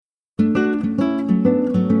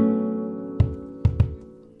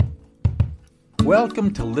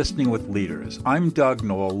Welcome to Listening with Leaders. I'm Doug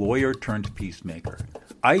Knoll, lawyer turned peacemaker.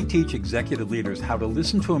 I teach executive leaders how to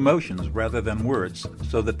listen to emotions rather than words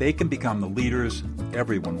so that they can become the leaders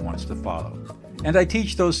everyone wants to follow. And I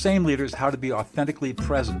teach those same leaders how to be authentically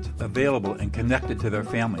present, available, and connected to their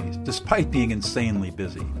families, despite being insanely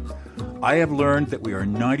busy. I have learned that we are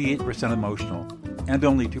 98% emotional and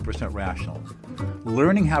only 2% rational.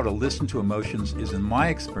 Learning how to listen to emotions is, in my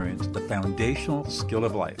experience, the foundational skill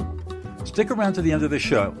of life. Stick around to the end of the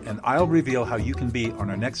show, and I'll reveal how you can be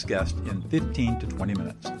our next guest in 15 to 20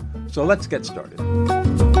 minutes. So let's get started.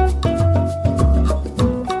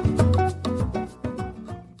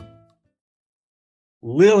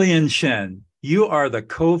 Lilian Chen, you are the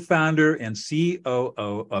co-founder and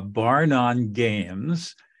COO of Bar None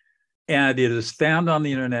Games, and it is found on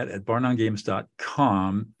the internet at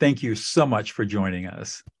barnongames.com. Thank you so much for joining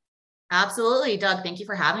us. Absolutely, Doug. Thank you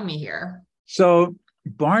for having me here. So,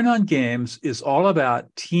 Bar None Games is all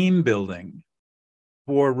about team building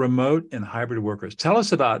for remote and hybrid workers. Tell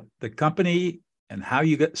us about the company and how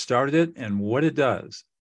you got started it and what it does.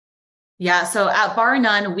 Yeah, so at Bar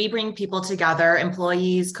None, we bring people together,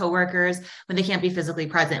 employees, coworkers, when they can't be physically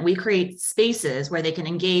present. We create spaces where they can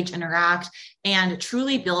engage, interact, and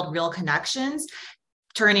truly build real connections,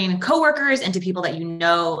 turning coworkers into people that you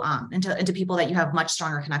know, into people that you have much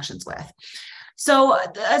stronger connections with. So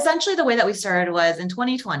essentially the way that we started was in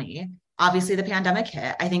 2020, obviously the pandemic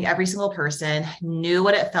hit. I think every single person knew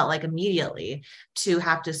what it felt like immediately to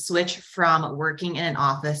have to switch from working in an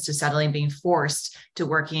office to suddenly being forced to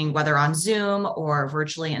working, whether on Zoom or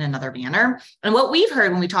virtually in another manner. And what we've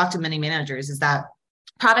heard when we talk to many managers is that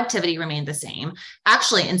productivity remained the same.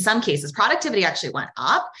 Actually, in some cases, productivity actually went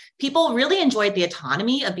up. People really enjoyed the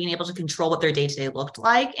autonomy of being able to control what their day-to-day looked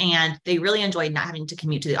like, and they really enjoyed not having to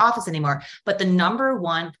commute to the office anymore. But the number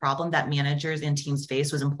one problem that managers and teams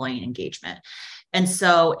faced was employee engagement. And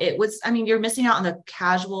so it was, you're missing out on the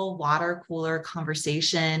casual water cooler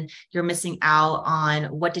conversation. You're missing out on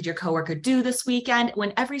what did your coworker do this weekend,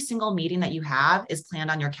 when every single meeting that you have is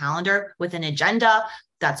planned on your calendar with an agenda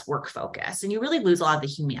that's work focused. And you really lose a lot of the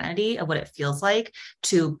humanity of what it feels like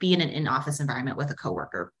to be in an in-office environment with a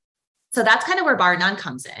coworker. So that's kind of where Bar None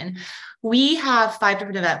comes in. We have 5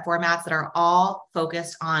 different event formats that are all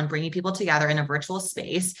focused on bringing people together in a virtual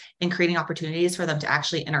space and creating opportunities for them to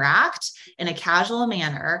actually interact in a casual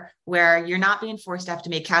manner where you're not being forced to have to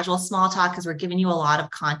make casual small talk because we're giving you a lot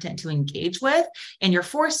of content to engage with, and you're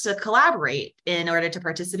forced to collaborate in order to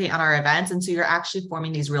participate on our events. And so you're actually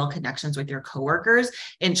forming these real connections with your coworkers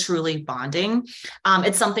and truly bonding.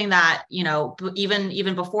 It's something that,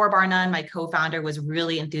 even before Bar None, my co-founder was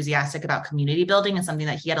really enthusiastic about community building and something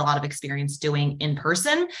that he had a lot of experience doing in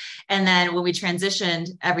person. And then when we transitioned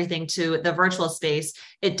everything to the virtual space,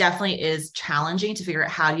 it definitely is challenging to figure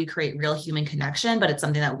out how you create real human connection, but it's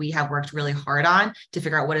something that we have worked really hard on to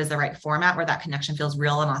figure out what is the right format where that connection feels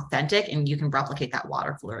real and authentic, and you can replicate that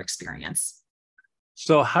water cooler experience.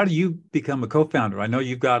 So how do you become a co-founder? I know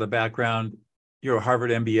you've got a background, you're a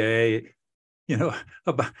Harvard MBA,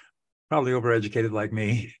 probably overeducated like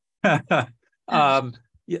me.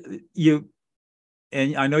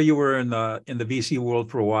 And I know you were in the VC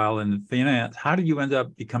world for a while in finance. How did you end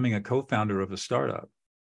up becoming a co-founder of a startup?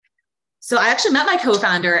 So I actually met my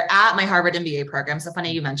co-founder at my Harvard MBA program. So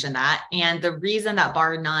funny you mentioned that. And the reason that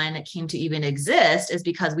Bar None came to even exist is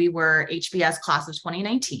because we were HBS class of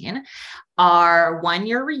 2019. Our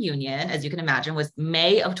one-year reunion, as you can imagine, was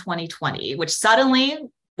May of 2020, which suddenly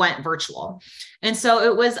went virtual. And so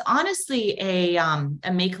it was honestly a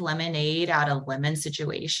make lemonade out of lemon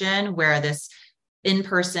situation where this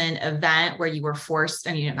in-person event where you were forced,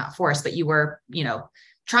 not forced, but you were,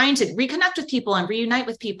 trying to reconnect with people and reunite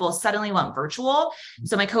with people suddenly went virtual.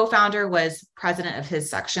 So my co-founder was president of his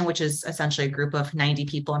section, which is essentially a group of 90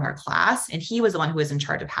 people in our class. And he was the one who was in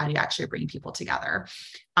charge of how do you actually bring people together.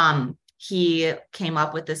 He came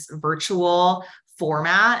up with this virtual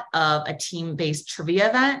format of a team-based trivia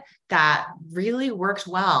event that really worked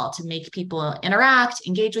well to make people interact,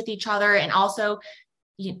 engage with each other, and also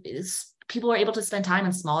people were able to spend time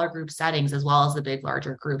in smaller group settings as well as the big,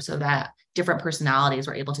 larger group so that different personalities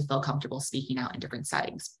were able to feel comfortable speaking out in different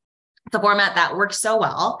settings. It's a format that worked so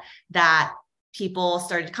well that people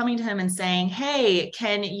started coming to him and saying, hey,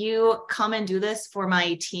 can you come and do this for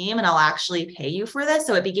my team? And I'll actually pay you for this.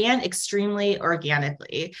 So it began extremely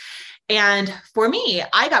organically. And for me,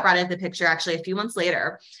 I got brought into the picture actually a few months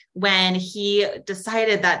later when he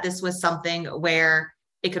decided that this was something where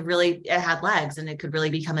it had legs and it could really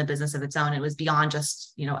become a business of its own. It was beyond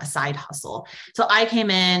just, a side hustle. So I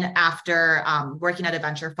came in after working at a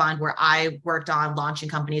venture fund where I worked on launching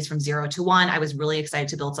companies from 0 to 1. I was really excited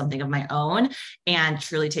to build something of my own and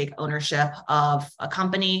truly take ownership of a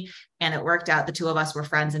company. And it worked out. The two of us were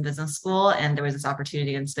friends in business school, and there was this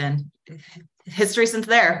opportunity, and it's been history since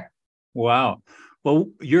there. Wow. Well,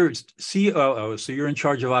 you're COO, so you're in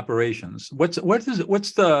charge of operations. What's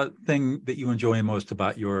the thing that you enjoy most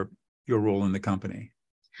about your role in the company?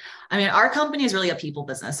 I mean, our company is really a people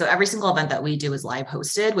business. So every single event that we do is live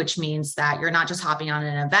hosted, which means that you're not just hopping on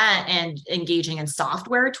an event and engaging in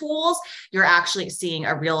software tools. You're actually seeing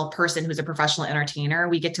a real person who's a professional entertainer.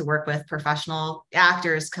 We get to work with professional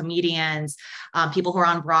actors, comedians, people who are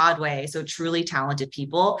on Broadway. So truly talented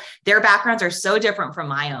people. Their backgrounds are so different from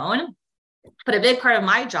my own. But a big part of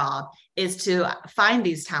my job is to find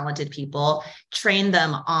these talented people, train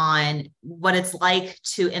them on what it's like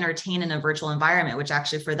to entertain in a virtual environment, which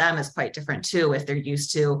actually for them is quite different too. If they're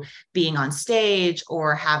used to being on stage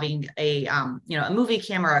or having a movie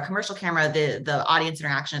camera, a commercial camera, the audience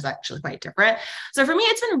interaction is actually quite different. So for me,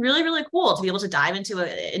 it's been really, really cool to be able to dive into an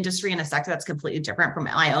industry and a sector that's completely different from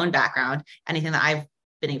my own background, anything that I've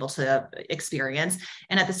been able to experience.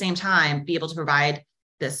 And at the same time, be able to provide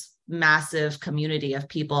this massive community of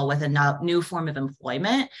people with a new form of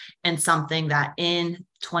employment, and something that in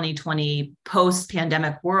 2020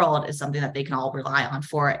 post-pandemic world is something that they can all rely on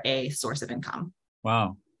for a source of income.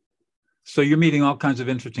 Wow. So you're meeting all kinds of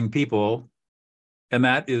interesting people, and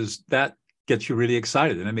that gets you really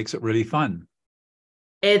excited, and it makes it really fun.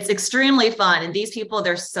 It's extremely fun. And these people,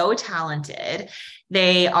 they're so talented.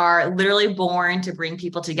 They are literally born to bring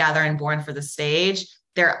people together and born for the stage.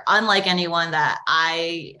 They're unlike anyone that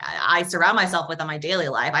I surround myself with on my daily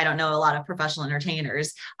life. I don't know a lot of professional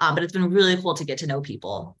entertainers, but it's been really cool to get to know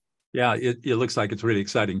people. Yeah, it looks like it's really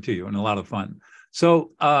exciting to you and a lot of fun.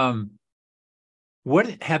 So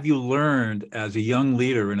what have you learned as a young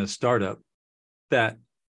leader in a startup that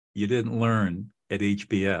you didn't learn at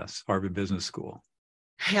HBS, Harvard Business School?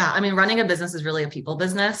 Yeah, I mean, running a business is really a people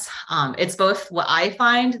business. It's both what I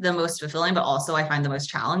find the most fulfilling, but also I find the most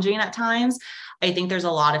challenging at times. I think there's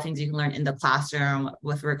a lot of things you can learn in the classroom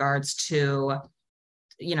with regards to,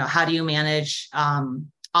 how do you manage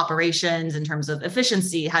operations in terms of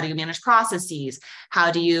efficiency? How do you manage processes?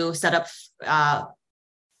 How do you set up,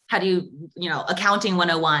 accounting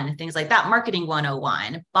 101, things like that, marketing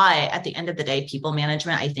 101. But at the end of the day, people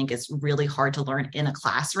management, I think, is really hard to learn in a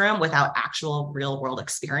classroom without actual real world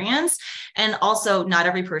experience. And also not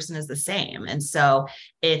every person is the same. And so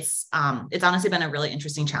it's honestly been a really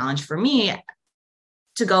interesting challenge for me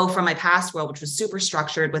to go from my past world, which was super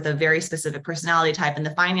structured with a very specific personality type in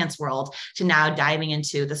the finance world, to now diving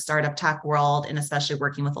into the startup tech world, and especially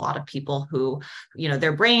working with a lot of people who,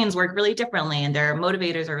 their brains work really differently and their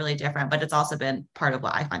motivators are really different. But it's also been part of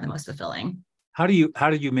what I find the most fulfilling. How do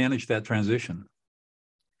you manage that transition?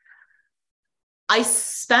 I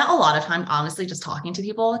spent a lot of time, honestly, just talking to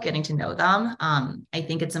people, getting to know them. I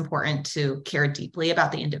think it's important to care deeply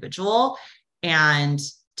about the individual, and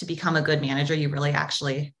to become a good manager, you really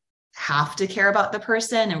actually have to care about the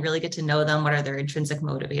person and really get to know them. What are their intrinsic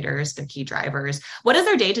motivators, their key drivers? What does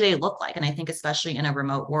their day-to-day look like? And I think especially in a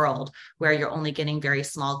remote world where you're only getting very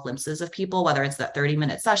small glimpses of people, whether it's that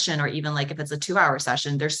 30-minute session or even like if it's a 2-hour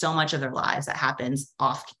session, there's so much of their lives that happens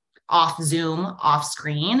off Zoom, off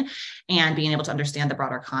screen, and being able to understand the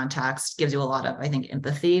broader context gives you a lot of, I think,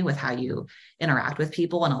 empathy with how you interact with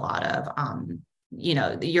people, and a lot of,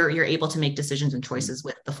 you're able to make decisions and choices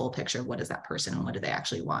with the full picture. What is that person and what do they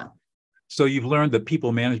actually want? So you've learned that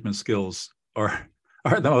people management skills are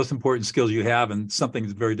the most important skills you have, and something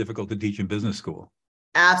that's very difficult to teach in business school.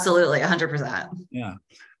 Absolutely, 100%. Yeah.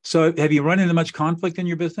 So have you run into much conflict in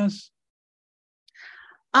your business?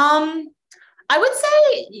 I would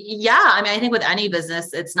say, yeah. I mean, I think with any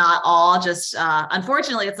business, it's not all just,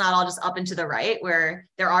 unfortunately, it's not all just up and to the right, where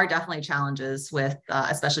there are definitely challenges with,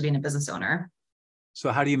 especially being a business owner. So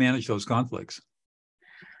how do you manage those conflicts?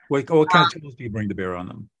 What kind of tools do you bring to bear on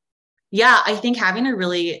them? Yeah, I think having a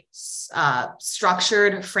really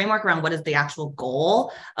structured framework around what is the actual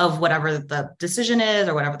goal of whatever the decision is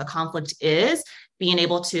or whatever the conflict is, being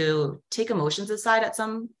able to take emotions aside at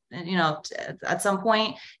some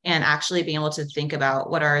point, and actually being able to think about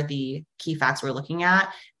what are the key facts we're looking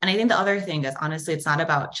at. And I think the other thing is, honestly, it's not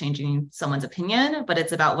about changing someone's opinion, but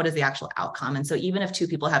it's about what is the actual outcome. And so even if two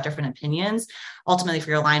people have different opinions, ultimately, if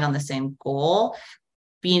you're aligned on the same goal,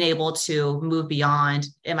 being able to move beyond,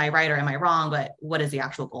 am I right or am I wrong, but what is the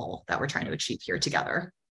actual goal that we're trying to achieve here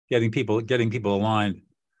together? Getting people aligned.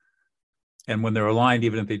 And when they're aligned,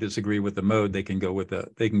 even if they disagree with the mode, they can go with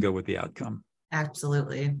the outcome.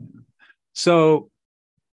 Absolutely. So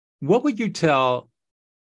what would you tell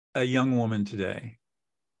a young woman today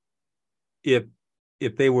if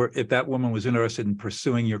that woman was interested in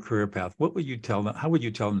pursuing your career path? What would you tell them? How would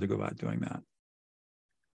you tell them to go about doing that?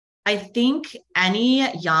 I think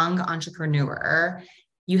any young entrepreneur,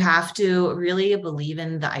 you have to really believe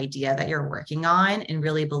in the idea that you're working on and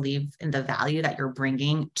really believe in the value that you're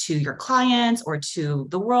bringing to your clients or to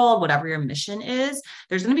the world, whatever your mission is.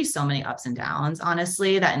 There's going to be so many ups and downs,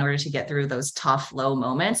 honestly, that in order to get through those tough, low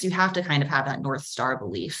moments, you have to kind of have that North Star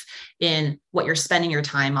belief in what you're spending your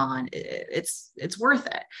time on. It's worth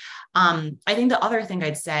it. I think the other thing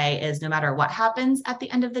I'd say is no matter what happens at the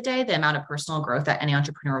end of the day, the amount of personal growth that any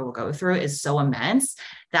entrepreneur will go through is so immense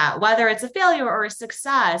that whether it's a failure or a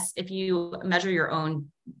success, if you measure your own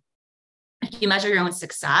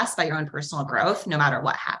success by your own personal growth, no matter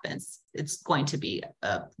what happens, it's going to be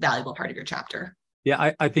a valuable part of your chapter.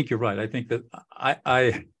 Yeah, I think you're right. I think that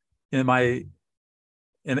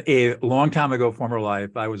in a long time ago former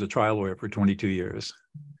life, I was a trial lawyer for 22 years.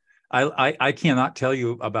 I cannot tell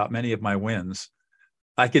you about many of my wins.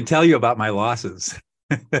 I can tell you about my losses.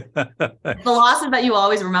 The losses that you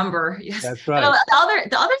always remember. Yes. That's right.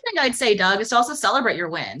 The other thing I'd say, Doug, is to also celebrate your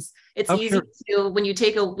wins. It's easy to, when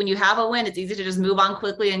you have a win, it's easy to just move on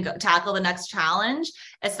quickly and tackle the next challenge,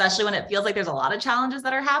 especially when it feels like there's a lot of challenges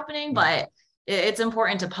that are happening. But it's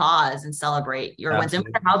important to pause and celebrate your wins, no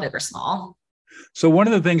matter how big or small. So one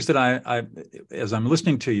of the things that I, as I'm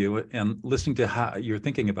listening to you and listening to how you're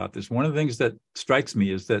thinking about this, one of the things that strikes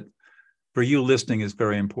me is that for you, listening is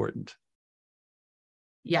very important.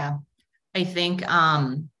 Yeah, I think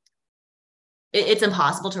it's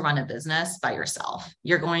impossible to run a business by yourself.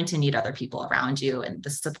 You're going to need other people around you and the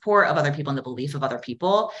support of other people and the belief of other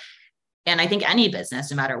people. And I think any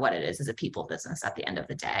business, no matter what it is a people business at the end of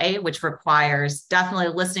the day, which requires definitely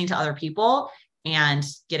listening to other people and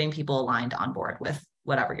getting people aligned on board with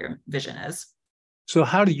whatever your vision is. So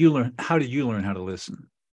how do you learn how to listen?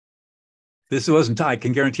 This wasn't taught. I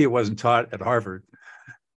can guarantee it wasn't taught at Harvard.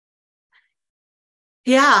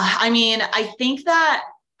 Yeah, I mean, I think that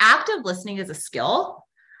active listening is a skill.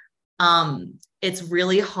 It's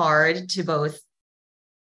really hard to both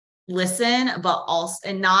listen, but also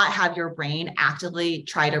and not have your brain actively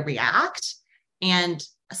try to react. And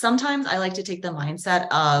sometimes I like to take the mindset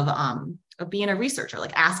of being a researcher,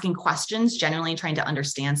 like asking questions, generally trying to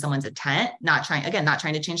understand someone's intent, not trying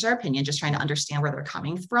to change their opinion, just trying to understand where they're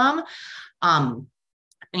coming from,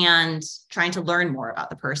 and trying to learn more about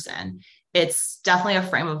the person. It's definitely a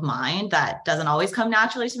frame of mind that doesn't always come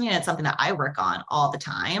naturally to me. And it's something that I work on all the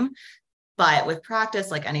time. But with practice,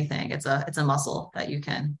 like anything, it's a muscle that you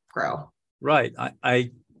can grow. Right. I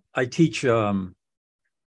teach I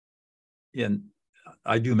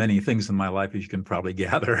do many things in my life, as you can probably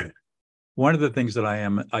gather. One of the things that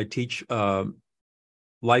I teach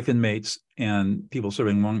life inmates and people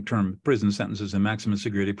serving long-term prison sentences in maximum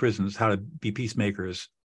security prisons how to be peacemakers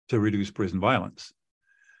to reduce prison violence.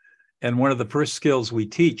 And one of the first skills we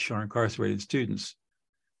teach our incarcerated students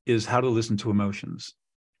is how to listen to emotions.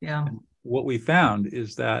 Yeah. And what we found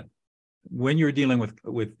is that when you're dealing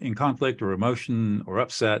with in conflict or emotion or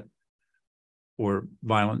upset or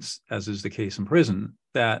violence, as is the case in prison,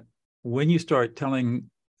 that when you start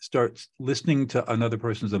listening to another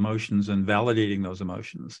person's emotions and validating those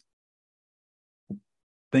emotions,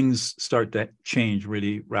 things start to change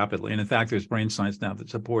really rapidly. And in fact, there's brain science now that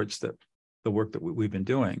supports the work that we've been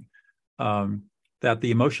doing, that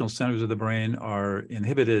the emotional centers of the brain are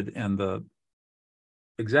inhibited and the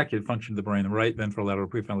executive function of the brain, the right ventrolateral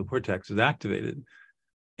prefrontal cortex, is activated.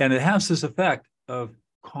 And it has this effect of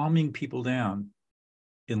calming people down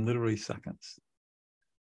in literally seconds.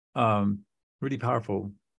 Really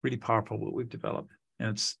powerful what we've developed. And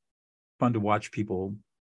it's fun to watch people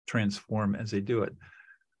transform as they do it.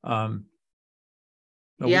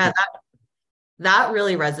 That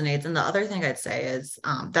really resonates. And the other thing I'd say is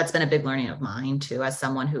that's been a big learning of mine too, as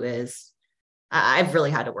someone who I've really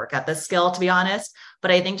had to work at this skill, to be honest. But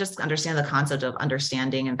I think just understand the concept of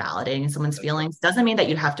understanding and validating someone's feelings doesn't mean that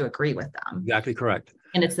you'd have to agree with them. Exactly correct.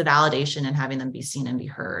 And it's the validation and having them be seen and be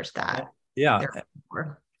heard that they're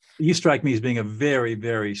for. You strike me as being a very,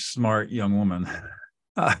 very smart young woman.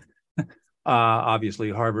 Obviously,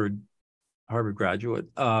 Harvard graduate.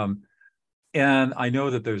 And I know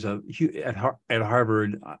that there's at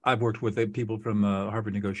Harvard, I've worked with people from the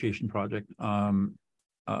Harvard Negotiation Project,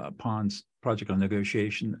 Pond's Project on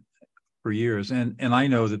Negotiation for years. And I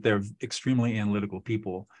know that they're extremely analytical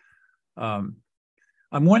people. I'm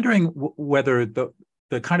wondering whether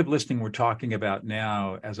the kind of listening we're talking about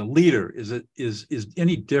now as a leader, is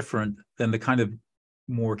any different than the kind of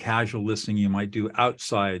more casual listening you might do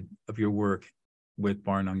outside of your work with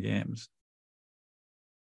Bar None Games?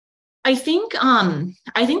 I think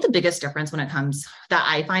the biggest difference that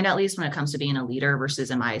I find, at least when it comes to being a leader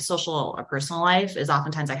versus in my social or personal life, is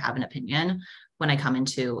oftentimes I have an opinion when I come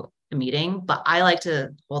into a meeting, but I like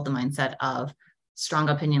to hold the mindset of strong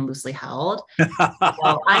opinion loosely held. So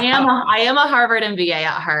I am a Harvard MBA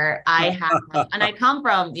at heart. And I come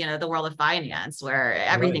from, the world of finance where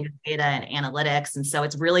everything is data and analytics. And so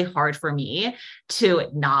it's really hard for me to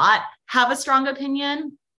not have a strong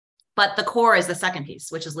opinion. But the core is the second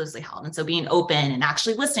piece, which is loosely held. And so being open and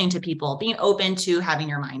actually listening to people, being open to having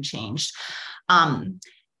your mind changed. And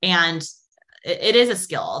it is a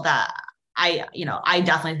skill that I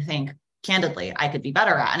definitely think, candidly, I could be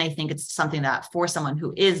better at. And I think it's something that for someone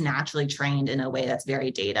who is naturally trained in a way that's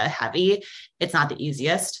very data heavy, it's not the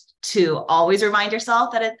easiest to always remind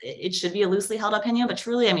yourself that it should be a loosely held opinion. But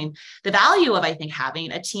truly, I mean, the value of, I think,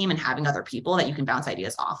 having a team and having other people that you can bounce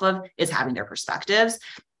ideas off of is having their perspectives.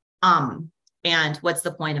 And what's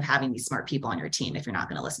the point of having these smart people on your team if you're not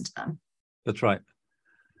going to listen to them? That's right.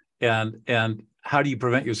 And how do you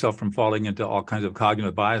prevent yourself from falling into all kinds of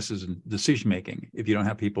cognitive biases and decision making if you don't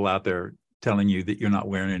have people out there telling you that you're not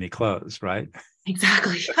wearing any clothes, right?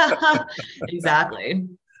 Exactly. Exactly.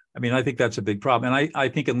 I mean, I think that's a big problem. And I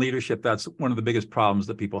think in leadership, that's one of the biggest problems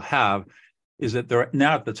that people have, is that they're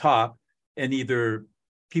now at the top, and either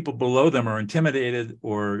people below them are intimidated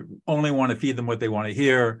or only want to feed them what they want to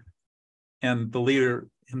hear. And the leader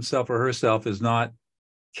himself or herself is not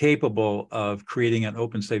capable of creating an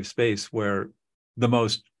open, safe space where the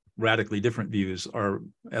most radically different views are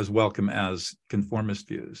as welcome as conformist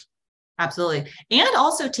views. Absolutely. And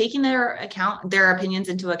also taking their opinions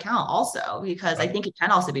into account also, because I think it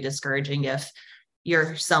can also be discouraging if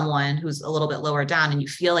you're someone who's a little bit lower down and you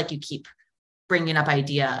feel like you keep bringing up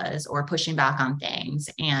ideas or pushing back on things.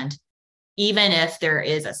 And even if there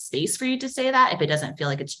is a space for you to say that, if it doesn't feel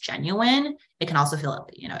like it's genuine, it can also feel,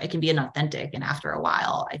 it can be inauthentic. And after a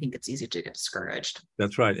while, I think it's easy to get discouraged.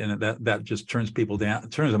 That's right. And that just turns people down,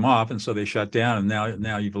 turns them off. And so they shut down. And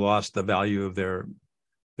now you've lost the value of their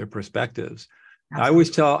perspectives.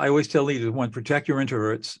 Absolutely. I always tell leaders, one, protect your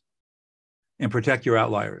introverts and protect your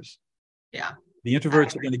outliers. Yeah. The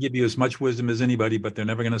introverts are going to give you as much wisdom as anybody, but they're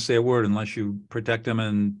never going to say a word unless you protect them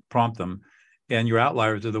and prompt them. And your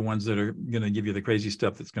outliers are the ones that are going to give you the crazy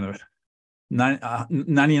stuff that's going to,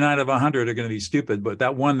 99 of 100 are going to be stupid, but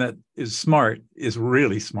that one that is smart is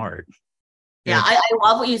really smart. Yeah, I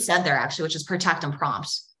love what you said there, actually, which is protect and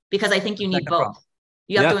prompt, because I think you need both.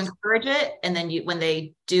 You have to encourage it. And then when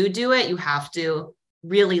they do it, you have to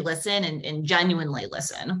really listen and genuinely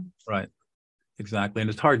listen. Right. Exactly. And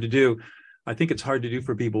it's hard to do. I think it's hard to do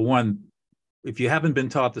for people. One, if you haven't been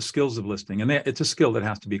taught the skills of listening, and it's a skill that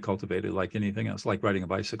has to be cultivated like anything else, like riding a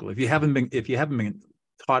bicycle. If you haven't been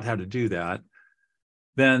taught how to do that,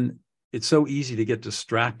 then it's so easy to get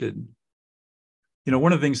distracted.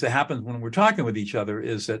 One of the things that happens when we're talking with each other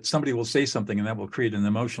is that somebody will say something and that will create an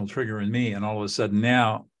emotional trigger in me. And all of a sudden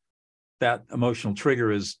now that emotional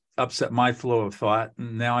trigger has upset my flow of thought.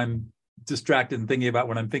 And now I'm distracted and thinking about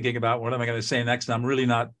what I'm thinking about. What am I going to say next? And I'm really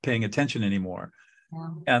not paying attention anymore. Yeah.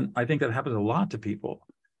 And I think that happens a lot to people,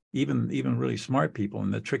 even really smart people.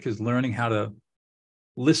 And the trick is learning how to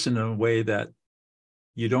listen in a way that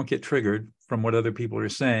you don't get triggered from what other people are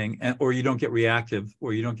saying, or you don't get reactive,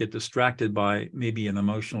 or you don't get distracted by maybe an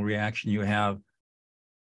emotional reaction you have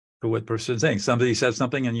to what person is saying. Somebody says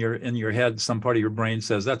something and in your head, some part of your brain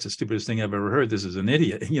says, that's the stupidest thing I've ever heard. This is an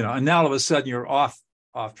idiot, and now all of a sudden you're off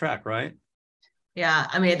track, right? Yeah.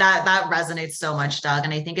 I mean, that resonates so much, Doug.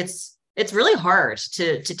 And I think it's really hard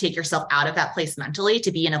to take yourself out of that place mentally,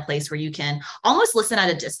 to be in a place where you can almost listen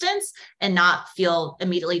at a distance and not feel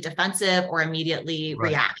immediately defensive or immediately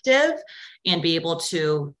reactive, and be able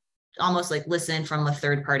to almost like listen from a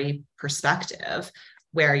third party perspective,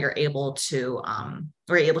 where you're able to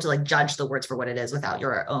like judge the words for what it is without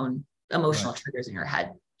your own emotional triggers in your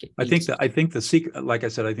head. I think the secret, like I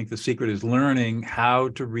said, I think the secret is learning how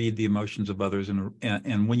to read the emotions of others.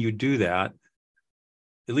 And when you do that,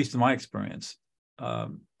 at least in my experience,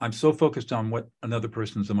 I'm so focused on what another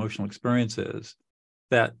person's emotional experience is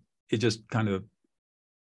that it just kind of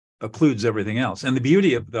occludes everything else. And the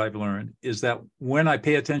beauty of that I've learned is that when I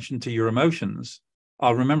pay attention to your emotions,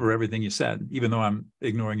 I'll remember everything you said, even though I'm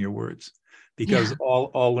ignoring your words, because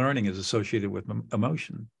all learning is associated with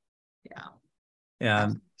emotion. Yeah.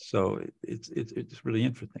 And so it's really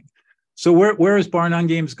interesting. So where is Bar None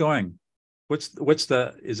Games going?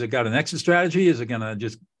 Is it got an exit strategy? Is it going to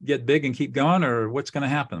just get big and keep going, or what's going to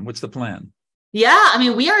happen? What's the plan? Yeah, I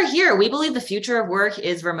mean, we are here. We believe the future of work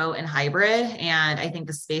is remote and hybrid. And I think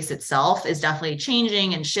the space itself is definitely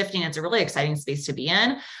changing and shifting. It's a really exciting space to be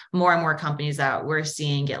in. More and more companies that we're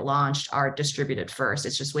seeing get launched are distributed first.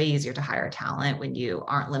 It's just way easier to hire talent when you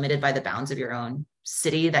aren't limited by the bounds of your own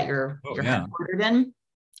city that you're headquartered in.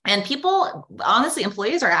 And people, honestly,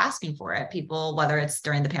 employees are asking for it. People, whether it's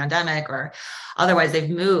during the pandemic or otherwise, they've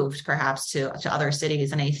moved perhaps to other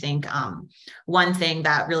cities. And I think one thing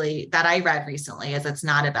that I read recently is it's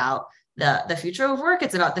not about the future of work,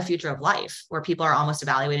 it's about the future of life, where people are almost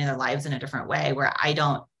evaluating their lives in a different way, where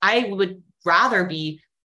I would rather be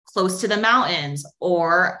close to the mountains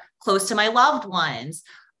or close to my loved ones,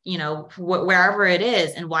 wherever it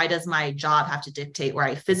is. And why does my job have to dictate where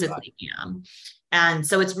I physically am? And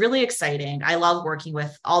so it's really exciting. I love working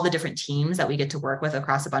with all the different teams that we get to work with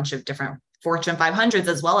across a bunch of different Fortune 500s,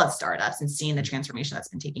 as well as startups, and seeing the transformation that's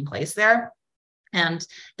been taking place there. And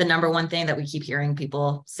the number one thing that we keep hearing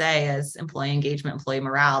people say is employee engagement, employee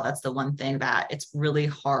morale. That's the one thing that it's really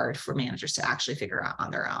hard for managers to actually figure out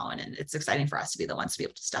on their own. And it's exciting for us to be the ones to be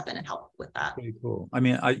able to step in and help with that. Pretty cool. I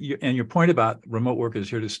mean, and your point about remote work is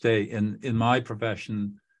here to stay. In my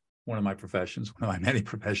profession, one of my many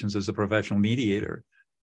professions is a professional mediator.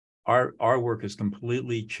 Our work has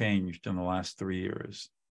completely changed in the last 3 years.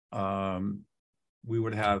 We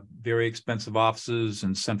would have very expensive offices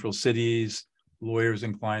in central cities. Lawyers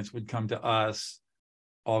and clients would come to us.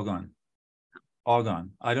 All gone.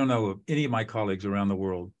 I don't know of any of my colleagues around the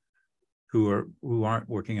world who aren't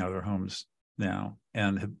working out of their homes now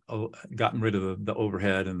and have gotten rid of the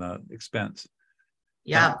overhead and the expense.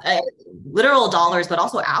 Yeah, literal dollars, but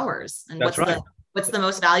also hours. And what's the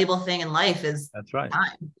most valuable thing in life is time.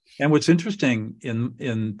 And what's interesting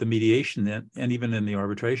in the mediation and even in the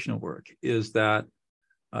arbitrational work is that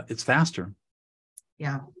it's faster.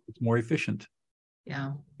 Yeah, it's more efficient.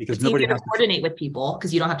 Yeah, because it's nobody easier has to coordinate with people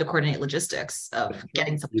because you don't have to coordinate logistics of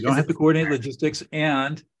getting something. You don't have to coordinate logistics,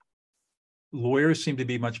 and lawyers seem to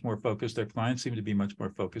be much more focused. Their clients seem to be much more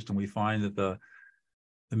focused, and we find that the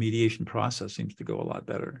mediation process seems to go a lot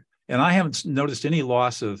better. And I haven't noticed any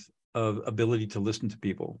loss of ability to listen to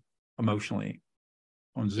people emotionally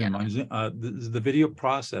on Zoom. Yeah. The video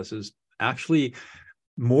process is actually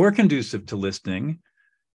more conducive to listening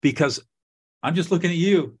because I'm just looking at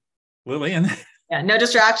you, Lilian. Yeah, no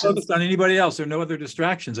distractions. Focused on anybody else. There are no other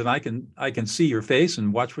distractions, and I can see your face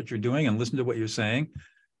and watch what you're doing and listen to what you're saying,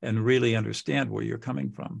 and really understand where you're coming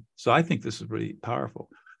from. So I think this is really powerful.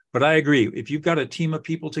 But I agree. If you've got a team of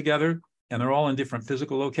people together and they're all in different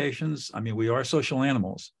physical locations, I mean, we are social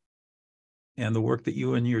animals, and the work that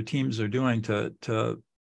you and your teams are doing to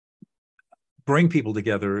bring people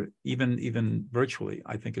together, even virtually,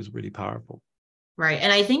 I think is really powerful. Right.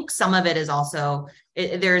 And I think some of it is also,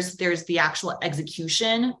 there's the actual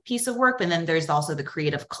execution piece of work, but then there's also the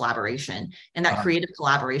creative collaboration. And that creative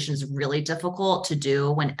collaboration is really difficult to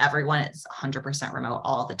do when everyone is 100% remote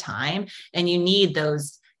all the time. And you need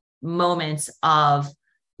those moments of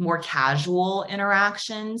more casual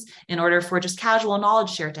interactions in order for just casual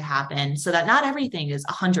knowledge share to happen, so that not everything is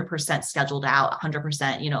 100% scheduled out,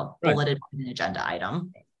 100%, bulleted in an agenda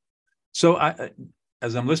item. So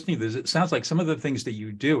as I'm listening to this, it sounds like some of the things that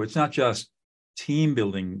you do, it's not just team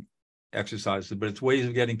building exercises, but it's ways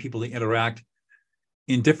of getting people to interact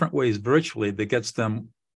in different ways virtually that gets them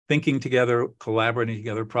thinking together, collaborating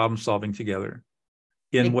together, problem solving together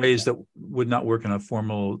in ways that would not work in a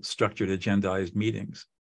formal, structured, agendized meetings.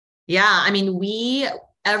 Yeah, I mean,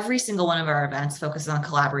 every single one of our events focuses on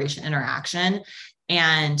collaboration, interaction,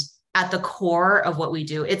 and at the core of what we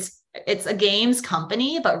do, it's a games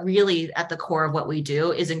company, but really at the core of what we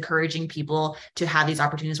do is encouraging people to have these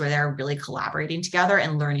opportunities where they're really collaborating together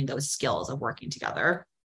and learning those skills of working together.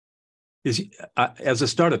 As a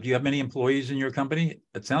startup, do you have many employees in your company?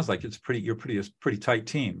 It sounds like you're a pretty tight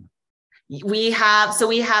team. We have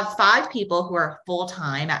 5 people who are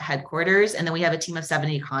full-time at headquarters, and then we have a team of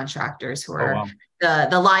 70 contractors who are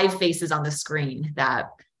the live faces on the screen that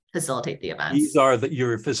facilitate the events. These are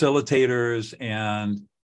your facilitators and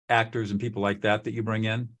actors and people like that you bring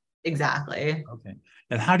in? Exactly. Okay.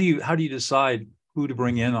 And how do you decide who to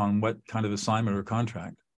bring in on what kind of assignment or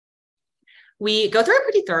contract? We go through a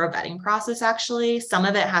pretty thorough vetting process, actually. Some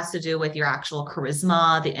of it has to do with your actual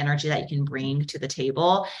charisma, the energy that you can bring to the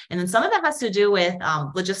table. And then some of it has to do with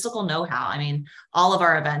logistical know-how. I mean, all of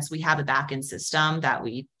our events, we have a back-end system that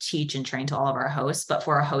we teach and train to all of our hosts, but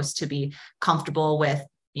for a host to be comfortable with,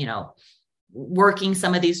 working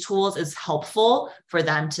some of these tools is helpful for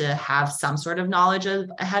them to have some sort of knowledge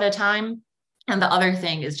ahead of time. And the other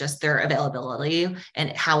thing is just their availability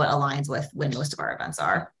and how it aligns with when most of our events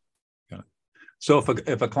are. So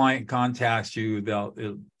if a client contacts you,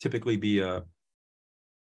 it'll typically be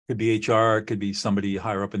could be HR, it could be somebody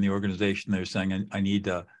higher up in the organization. They're saying,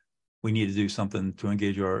 we need to do something to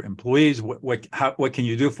engage our employees. What can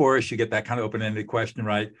you do for us? You get that kind of open-ended question,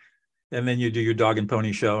 right? And then you do your dog and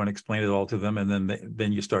pony show and explain it all to them, and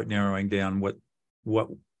then you start narrowing down what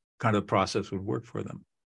kind of process would work for them.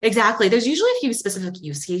 Exactly. There's usually a few specific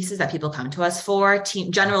use cases that people come to us for.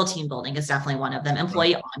 General team building is definitely one of them.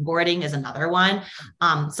 Employee onboarding is another one.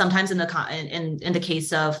 Sometimes in the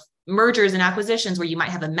case of mergers and acquisitions where you might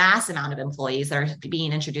have a mass amount of employees that are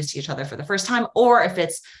being introduced to each other for the first time, or if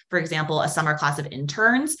it's, for example, a summer class of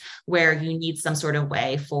interns where you need some sort of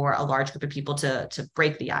way for a large group of people to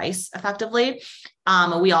break the ice effectively.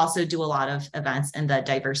 We also do a lot of events in the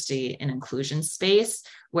diversity and inclusion space.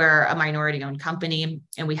 We're a minority-owned company,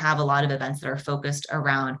 and we have a lot of events that are focused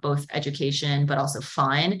around both education, but also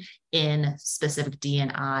fun in specific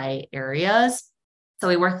D&I areas. So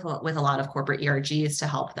we work with a lot of corporate ERGs to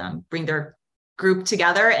help them bring their group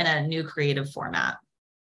together in a new creative format.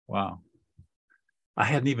 Wow. I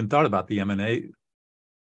hadn't even thought about the M&A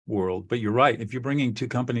world, but you're right. If you're bringing two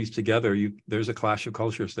companies together, there's a clash of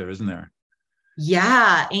cultures there, isn't there?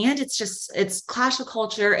 Yeah. And it's clash of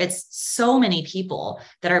culture. It's so many people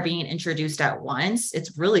that are being introduced at once.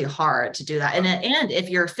 It's really hard to do that. And if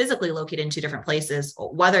you're physically located in two different places,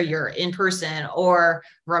 whether you're in person or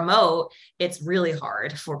remote, it's really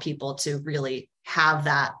hard for people to really have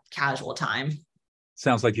that casual time.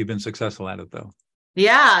 Sounds like you've been successful at it though.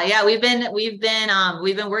 Yeah. We've been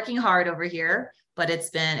working hard over here, but it's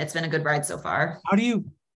been a good ride so far.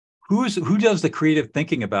 Who does the creative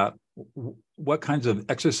thinking about what kinds of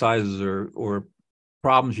exercises or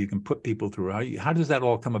problems you can put people through? How does that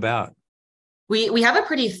all come about? We have a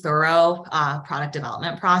pretty thorough product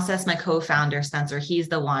development process. My co-founder, Spencer, he's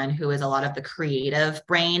the one who is a lot of the creative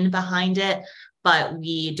brain behind it. But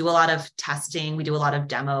we do a lot of testing. We do a lot of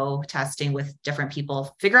demo testing with different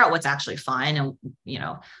people, figure out what's actually fun. And,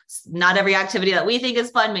 not every activity that we think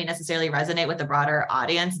is fun may necessarily resonate with the broader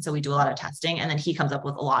audience. And so we do a lot of testing. And then he comes up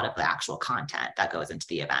with a lot of the actual content that goes into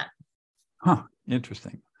the event. Huh,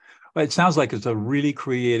 interesting. Well, it sounds like it's a really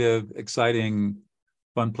creative, exciting,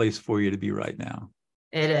 fun place for you to be right now.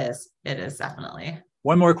 It is definitely.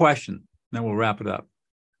 One more question, then we'll wrap it up.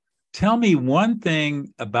 Tell me one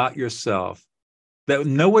thing about yourself that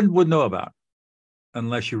no one would know about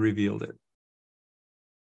unless you revealed it.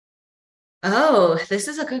 Oh, this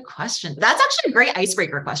is a good question. That's actually a great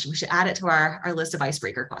icebreaker question. We should add it to our list of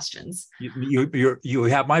icebreaker questions. You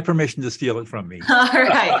have my permission to steal it from me. All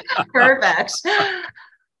right, perfect.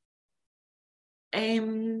 I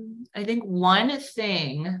think one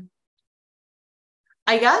thing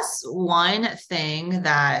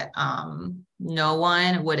that no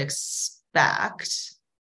one would expect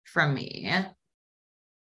from me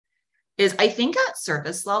is I think at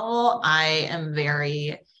surface level, I am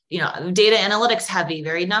very, data analytics heavy,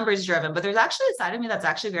 very numbers driven, but there's actually a side of me that's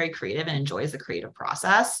actually very creative and enjoys the creative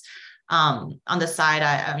process. On the side,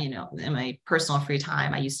 I in my personal free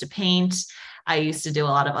time, I used to paint. I used to do a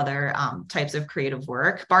lot of other types of creative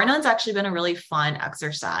work. Bar None's actually been a really fun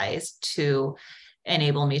exercise to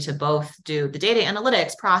enable me to both do the data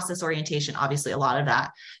analytics, process orientation. Obviously, a lot of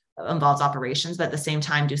that involves operations, but at the same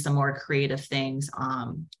time, do some more creative things,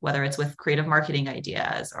 whether it's with creative marketing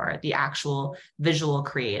ideas or the actual visual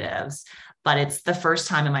creatives. But it's the first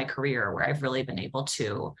time in my career where I've really been able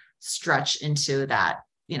to stretch into that,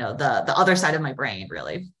 the other side of my brain,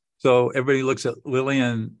 really. So everybody looks at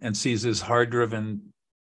Lilian and sees this hard-driven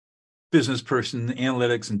business person,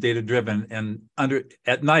 analytics and data-driven, and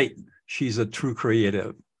at night, she's a true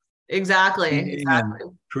creative. Exactly.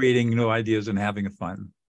 Creating new ideas and having fun.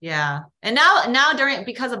 Yeah. And now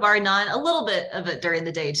because of Bar None, a little bit of it during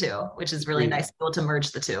the day too, which is really nice to be able to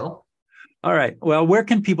merge the two. All right. Well, where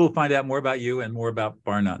can people find out more about you and more about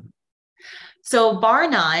Bar None? So Bar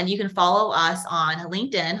None, you can follow us on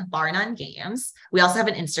LinkedIn, Bar None Games. We also have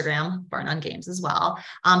an Instagram, Bar None Games as well.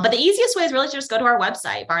 But the easiest way is really to just go to our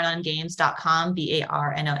website, barnonegames.com,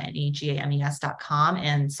 barnonegames.com,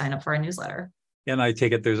 and sign up for our newsletter. And I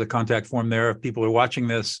take it there's a contact form there. If people are watching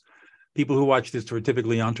this, people who watch this are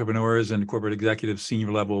typically entrepreneurs and corporate executives,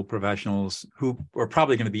 senior level professionals who are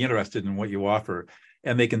probably going to be interested in what you offer,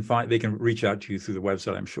 and they can reach out to you through the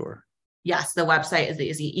website, I'm sure. Yes, the website is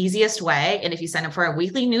the easiest way. And if you sign up for a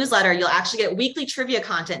weekly newsletter, you'll actually get weekly trivia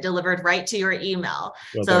content delivered right to your email.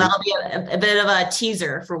 Well, so that'll be a bit of a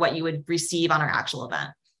teaser for what you would receive on our actual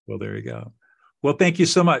event. Well, there you go. Well, thank you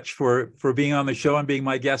so much for being on the show and being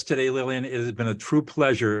my guest today, Lilian. It has been a true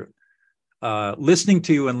pleasure. listening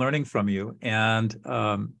to you and learning from you. And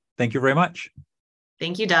thank you very much.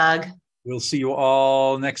 Thank you, Doug. We'll see you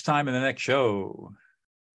all next time in the next show.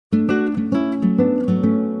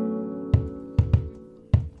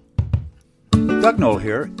 Doug Knoll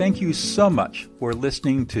here. Thank you so much for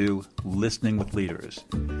listening to Listening with Leaders.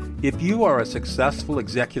 If you are a successful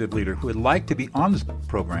executive leader who would like to be on this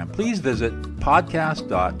program, please visit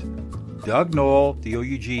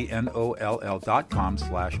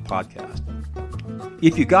podcast.dougnoll.com/podcast.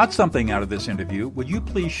 If you got something out of this interview, would you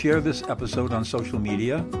please share this episode on social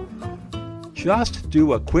media? Just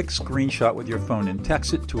do a quick screenshot with your phone and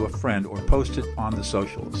text it to a friend or post it on the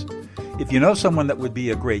socials. If you know someone that would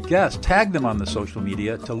be a great guest, tag them on the social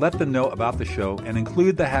media to let them know about the show and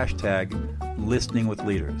include the hashtag Listening with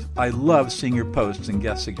Leaders. I love seeing your posts and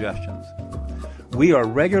guest suggestions. We are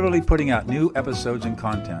regularly putting out new episodes and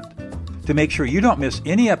content. To make sure you don't miss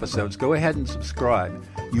any episodes, go ahead and subscribe.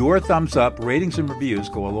 Your thumbs up, ratings, and reviews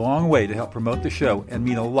go a long way to help promote the show and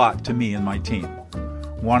mean a lot to me and my team.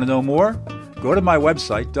 Want to know more? Go to my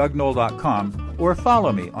website, dougnoll.com, or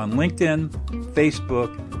follow me on LinkedIn,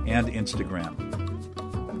 Facebook, and Instagram.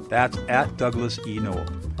 That's at Douglas E. Knoll.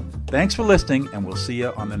 Thanks for listening, and we'll see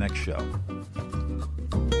you on the next show.